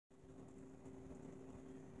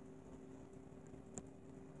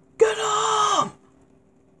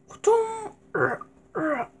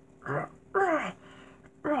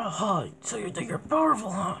Huh, so you think you're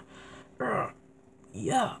powerful, huh?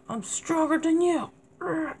 Yeah, I'm stronger than you.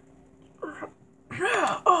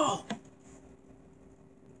 Oh!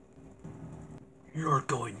 You're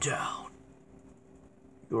going down.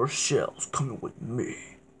 Your shell's coming with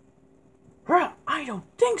me. I don't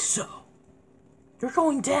think so. You're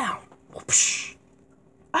going down. Psh.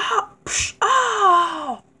 Ah! Psh.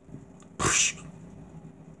 Ah! Psh.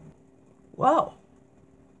 Wow.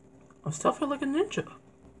 I still feel like a ninja.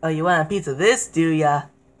 Oh, you want a piece of this, do ya?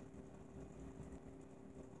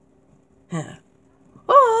 Huh.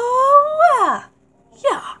 Oh,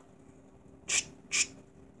 yeah.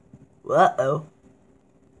 Uh-oh.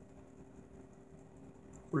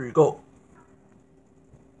 Where you go?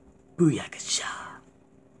 Booyakasha.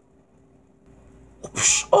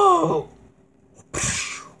 Oh!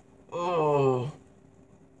 Oh!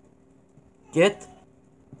 Get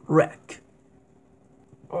wreck.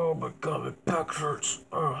 Oh my god, my back hurts.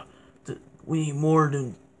 We need more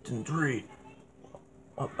than 3.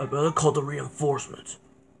 I better call the reinforcements.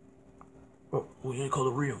 We need to call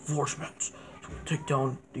the reinforcements to take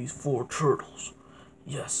down these 4 turtles.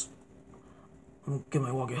 Yes. I'm gonna get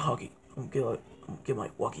my walkie-talkie. I'm gonna get my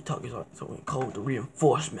walkie-talkie so we can call the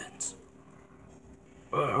reinforcements.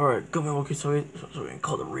 Alright, get my walkie-talkie so we can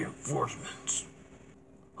call the reinforcements.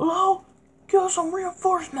 Hello? Give us some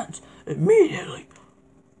reinforcements immediately.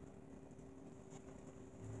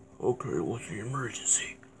 Okay, what's the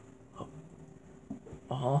emergency?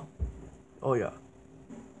 Oh yeah.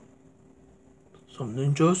 Some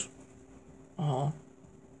ninjas?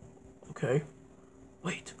 Okay.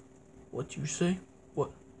 Wait. What do you say?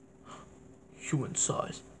 What?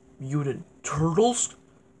 Human-sized mutant turtles?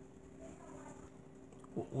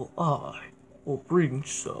 Well, I will bring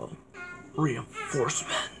some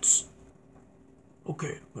reinforcements.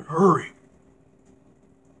 Okay, but hurry.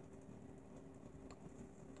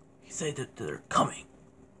 You say that they're coming.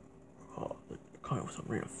 They're coming with some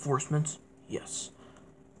reinforcements? Yes.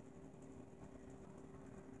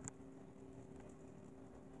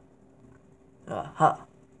 Aha.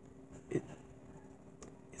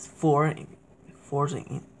 It's 4 and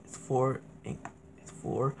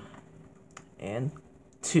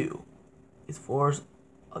 2. It's 4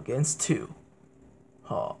 against 2.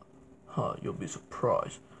 You'll be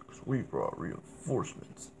surprised, because we brought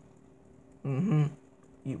reinforcements.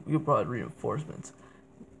 You brought reinforcements.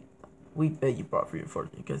 We bet you brought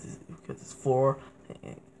reinforcements, because it's 4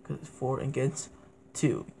 against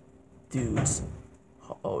 2 dudes.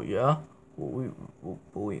 Oh yeah? We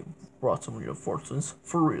brought some reinforcements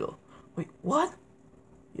for real. Wait, what?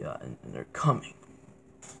 Yeah, and they're coming.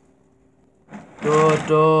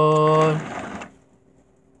 Dun.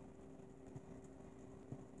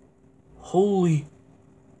 Holy.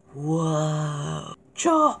 Wow.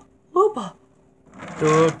 Cha Lupa.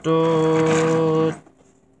 Dun.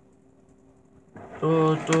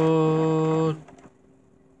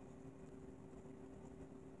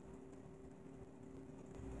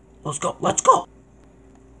 Let's go.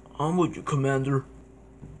 I'm with you, Commander.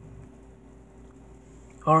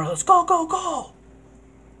 Alright, let's go.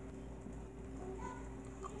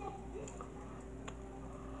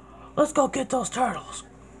 Let's go get those turtles.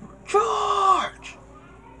 Charge!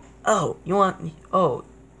 Oh, you want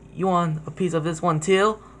a piece of this one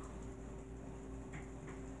too?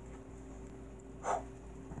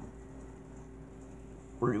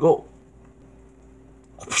 Where you go?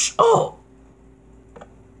 Oh!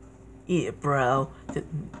 Yeah, bro.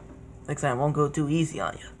 Next time I won't go too easy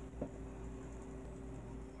on you.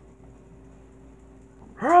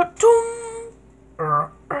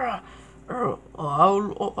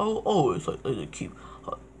 I'll always like to keep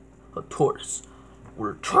a tortoise.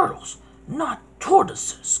 We're turtles, not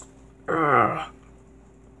tortoises.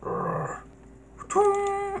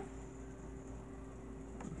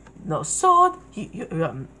 No sword,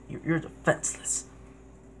 you're defenseless.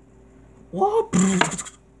 What?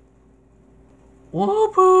 I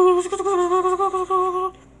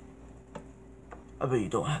bet you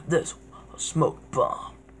don't have this. A smoke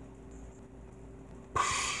bomb.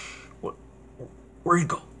 What? Where you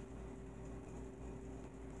go?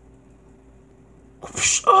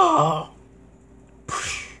 Oh!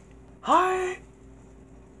 Hi!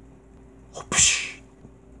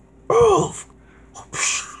 Oh!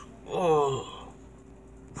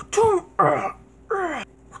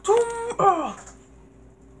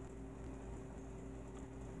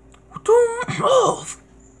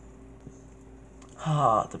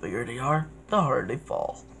 The bigger they are, the harder they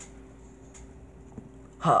fall.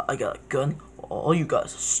 I got a gun. All you got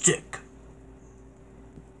is a stick.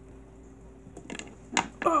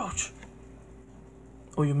 Ouch!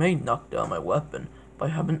 Oh, you may knock down my weapon, I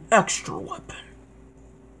have an extra weapon.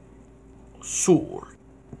 A sword.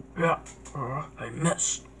 Yeah, I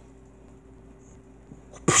missed.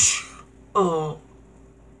 Oh,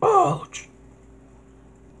 ouch.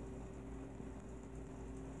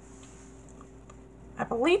 I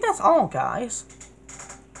believe that's all, guys.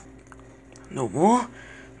 No more?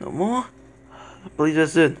 No more? I believe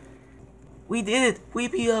that's it. We did it! We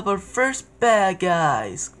beat up our first bad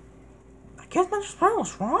guys! I guess Mr. Spider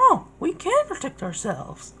was wrong. We can protect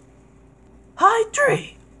ourselves. Hi,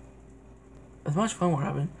 Tree! As much fun we're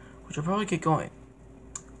having, we should probably get going.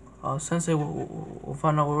 Sensei will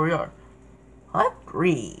find out where we are.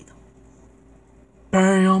 Agreed.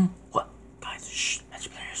 Bam! What? Guys, shh,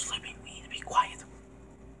 Magic Player is sleeping. We need to be quiet.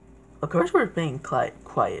 Of course we're being quiet,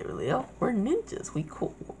 Leo. We're ninjas.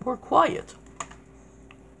 We're quiet.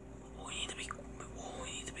 We need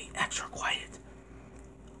to be extra quiet.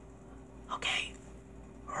 Okay.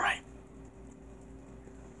 Alright.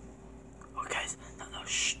 Oh, guys, no,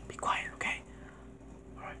 shh, be quiet, okay?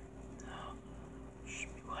 Alright. No. Shh,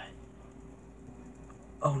 be quiet.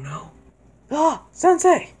 Oh no. Ah,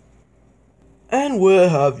 Sensei! And where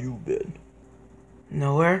have you been?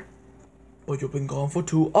 Nowhere. But you've been gone for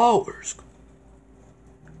 2 hours.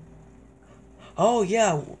 Oh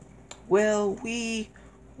yeah. Well, we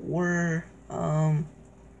were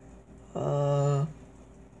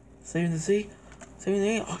saving the sea? Saving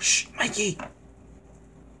the oh shh, Mikey!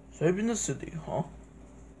 Saving the city, huh?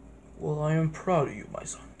 Well, I am proud of you, my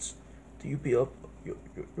sons. Do you beat up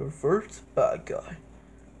your first bad guy?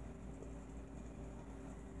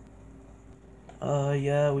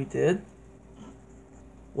 Yeah, we did.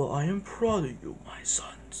 Well, I am proud of you, my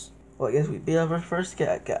sons. Well, I guess we beat up our first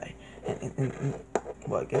bad guy.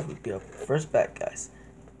 Well, I guess we beat up the first bad guys.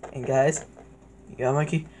 And guys, yeah,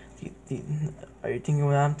 Mikey, are you thinking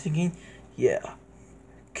what I'm thinking? Yeah.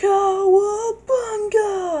 Cowabunga!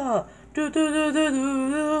 Do do do do do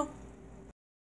do.